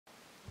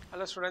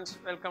Hello students,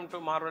 welcome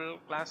to Marvel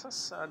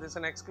classes. This is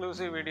an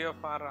exclusive video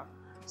for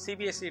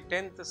CBSE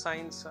 10th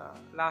Science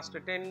last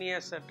 10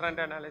 years trend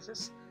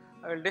analysis.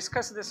 I will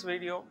discuss this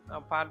video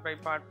part by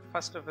part,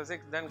 first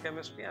physics, then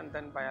chemistry and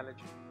then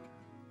biology.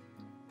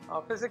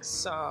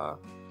 Physics,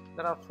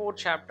 there are 4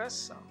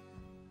 chapters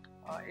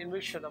in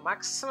which the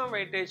maximum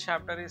weightage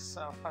chapter is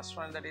first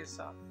one, that is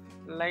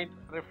light,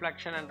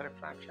 reflection and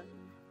refraction.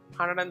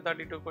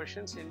 132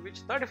 questions in which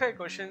 35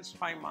 questions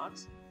 5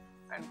 marks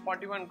and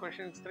 41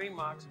 questions 3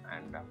 marks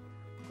and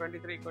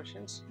 23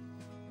 questions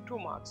 2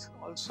 marks,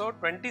 also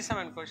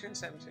 27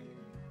 questions MCQ.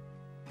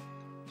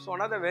 So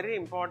one of the very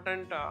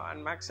important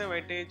and maximum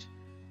weightage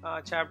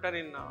chapter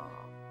in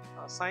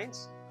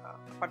science,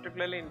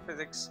 particularly in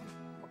physics.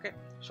 Okay,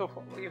 so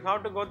you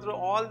have to go through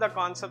all the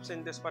concepts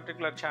in this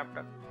particular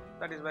chapter,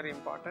 that is very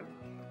important.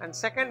 And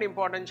second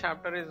important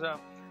chapter is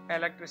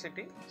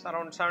electricity, it's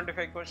around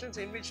 75 questions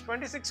in which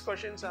 26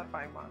 questions are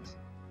 5 marks.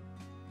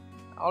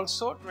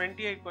 Also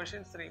 28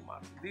 questions 3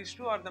 marks. These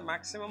two are the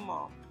maximum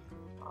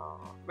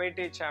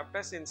weightage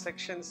chapters in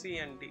section C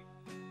and D.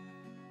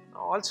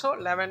 Also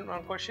 11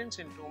 questions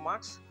in 2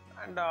 marks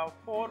and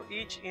 4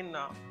 each in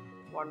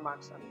 1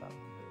 marks and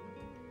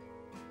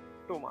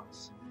 2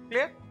 marks.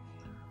 Clear?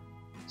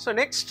 So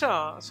next,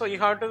 so you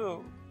have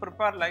to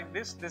prepare like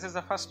this. This is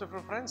the first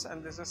preference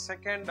and this is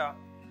second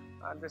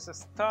and this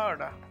is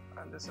third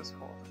and this is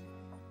fourth.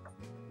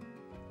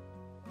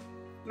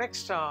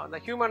 Next, the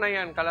human eye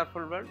and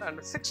colorful world,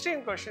 and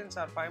 16 questions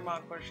are 5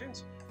 mark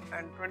questions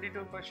and 22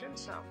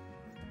 questions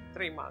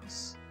 3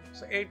 marks.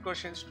 So 8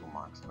 questions 2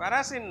 marks.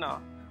 Whereas in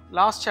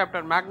last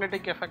chapter,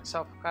 magnetic effects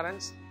of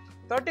currents,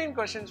 13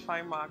 questions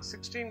 5 marks,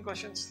 16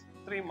 questions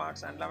 3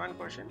 marks and 11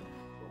 questions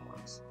 2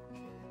 marks.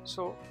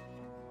 So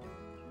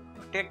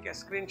take a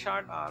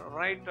screenshot or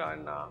write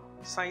in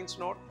science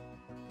note.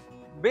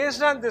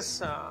 Based on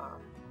this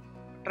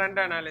trend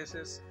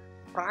analysis,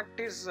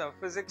 practice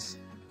physics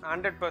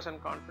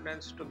 100%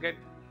 confidence to get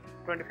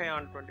 25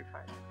 on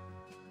 25.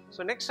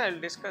 So next I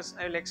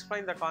will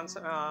explain the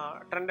concept,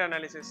 trend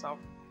analysis of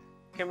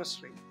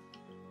chemistry.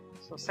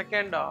 So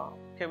second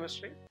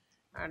chemistry,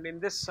 and in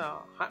this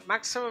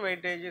maximum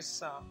weightage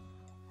is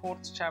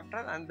 4th chapter,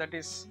 and that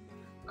is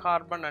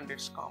carbon and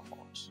its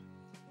compounds.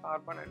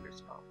 Carbon and its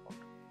compound.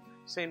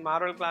 So in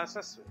Marvel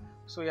classes,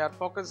 so we are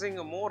focusing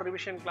more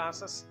revision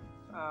classes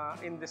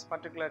in this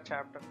particular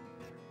chapter.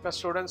 The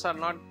students are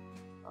not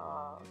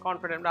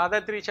confident. The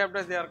other 3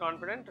 chapters they are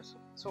confident,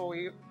 so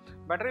you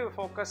better you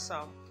focus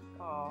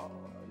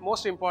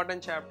most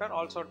important chapter,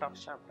 also tough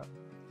chapter,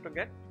 to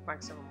get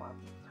maximum mark,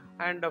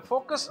 and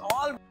focus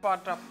all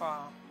part of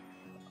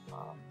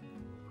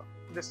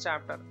this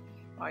chapter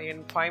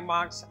in 5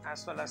 marks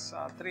as well as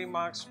 3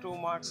 marks, 2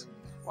 marks,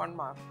 1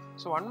 mark.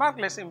 So 1 mark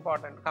less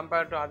important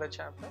compared to other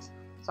chapters.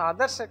 So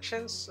other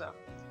sections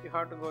you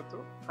have to go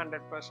through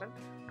 100%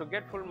 to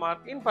get full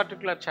mark in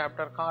particular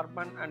chapter,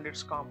 carbon and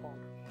its compound.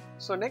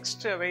 So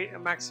next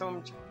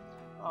maximum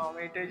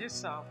weightage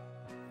is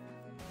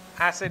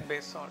acid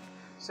base salt.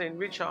 So in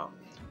which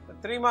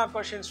 3 mark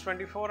questions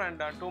 24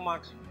 and 2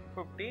 marks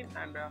 15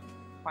 and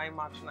 5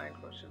 marks 9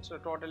 questions. So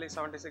totally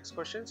 76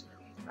 questions,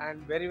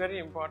 and very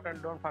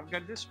important, don't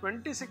forget this,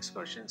 26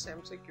 questions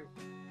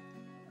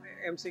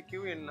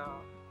MCQ in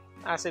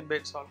acid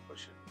base salt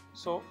question.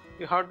 So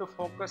you have to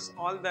focus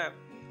all the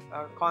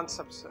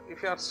concepts.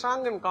 If you are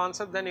strong in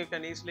concept, then you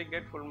can easily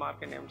get full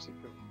mark in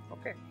MCQ.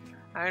 Okay.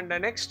 And the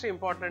next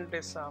important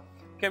is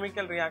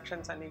chemical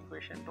reactions and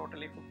equation,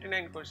 totally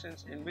 59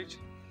 questions in which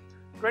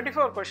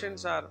 24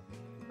 questions are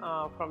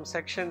from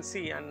section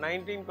C and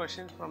 19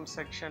 questions from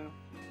section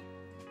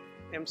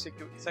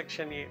MCQ,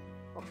 section A.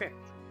 Okay,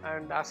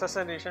 and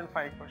assassination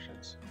 5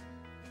 questions.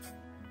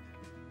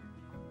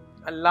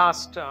 And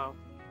last,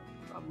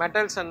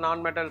 metals and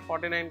non-metal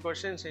 49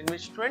 questions in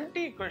which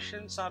 20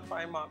 questions are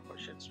 5 mark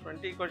questions.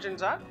 20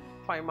 questions are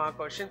 5 mark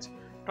questions,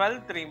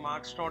 12 3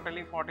 marks,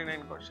 totally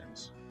 49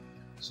 questions.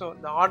 So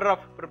the order of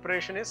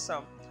preparation is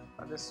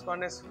this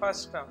one is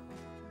first,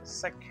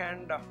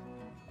 second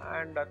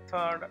and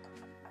third,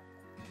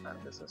 and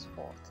this is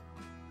fourth.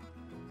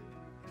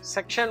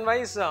 Section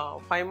wise,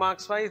 5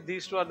 marks wise,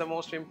 these two are the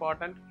most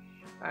important,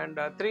 and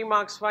 3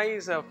 marks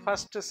wise,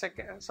 first,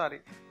 second,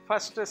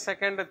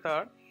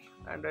 third,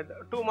 and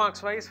 2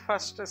 marks wise,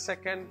 first,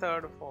 second,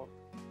 third, fourth.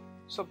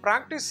 So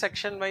practice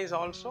section wise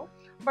also,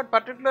 but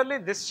particularly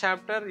this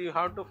chapter you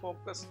have to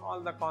focus all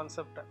the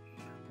concept.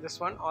 This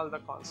one, all the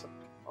concept.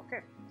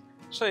 Okay,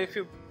 so if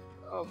you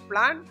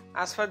plan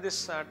as for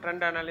this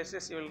trend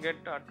analysis, you will get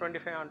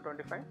 25 on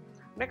 25.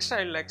 Next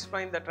I will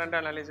explain the trend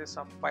analysis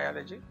of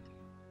biology.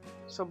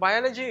 So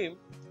biology,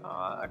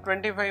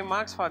 25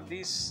 marks for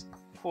these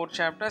 4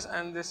 chapters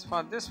and this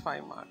for this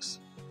 5 marks.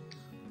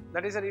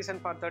 That is the reason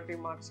for 30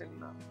 marks in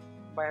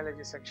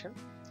biology section.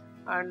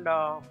 And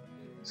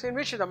so in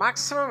which the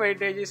maximum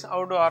weightage is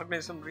how do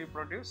organisms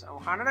reproduce,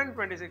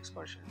 126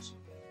 questions.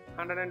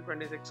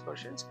 126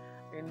 questions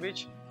in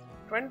which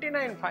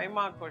 29 5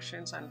 mark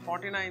questions and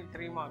 49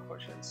 3 mark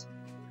questions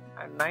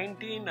and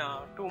 19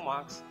 2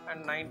 marks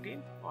and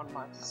 19 1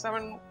 marks.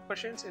 7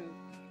 questions in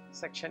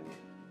section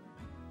A.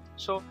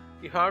 So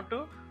you have to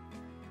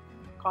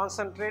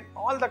concentrate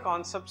all the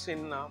concepts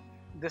in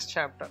this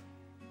chapter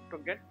to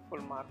get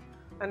full mark.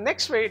 And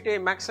next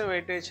weightage, maximum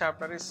weightage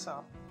chapter is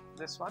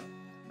this one,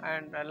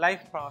 and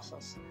life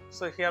process.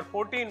 So here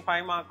 14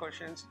 5-mark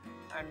questions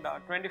and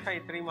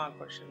 25 3-mark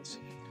questions,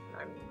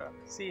 and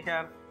see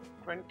here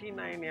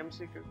 29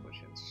 MCQ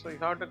questions. So you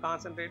have to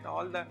concentrate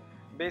all the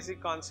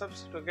basic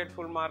concepts to get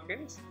full mark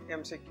in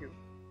MCQ.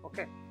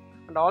 Okay,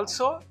 and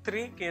also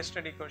 3 case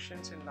study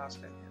questions in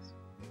last 10 years.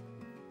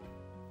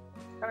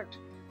 Correct.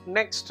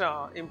 Next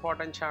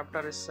important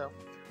chapter is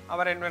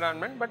our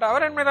environment, but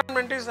our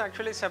environment is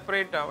actually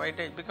separate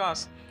weightage,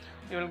 because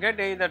you will get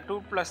either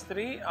 2 plus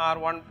 3 or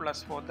 1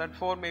 plus 4. That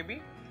 4 may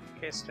be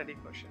case study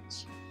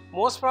questions.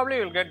 Most probably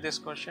you will get this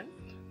question.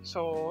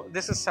 So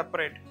this is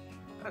separate.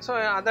 So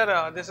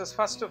this is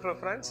first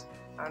preference,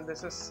 and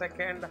this is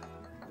second,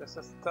 this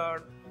is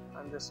third,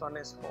 and this one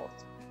is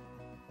fourth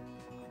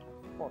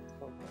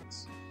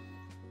preference.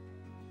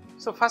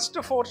 So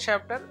first 4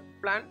 chapter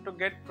plan to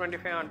get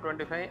 25 on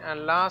 25,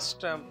 and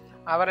last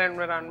our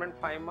environment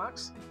 5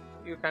 marks.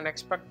 You can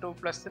expect 2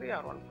 plus 3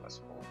 or 1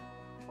 plus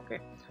 4. Okay.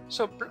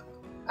 So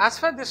as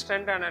for this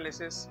trend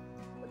analysis,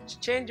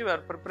 change your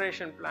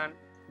preparation plan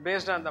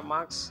based on the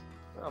marks,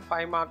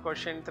 5-mark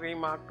question, 3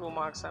 mark, 2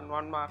 marks and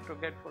 1 mark to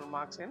get full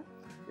marks in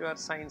your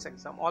science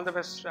exam. All the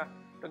best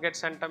to get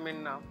centum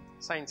in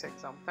science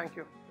exam. Thank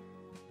you.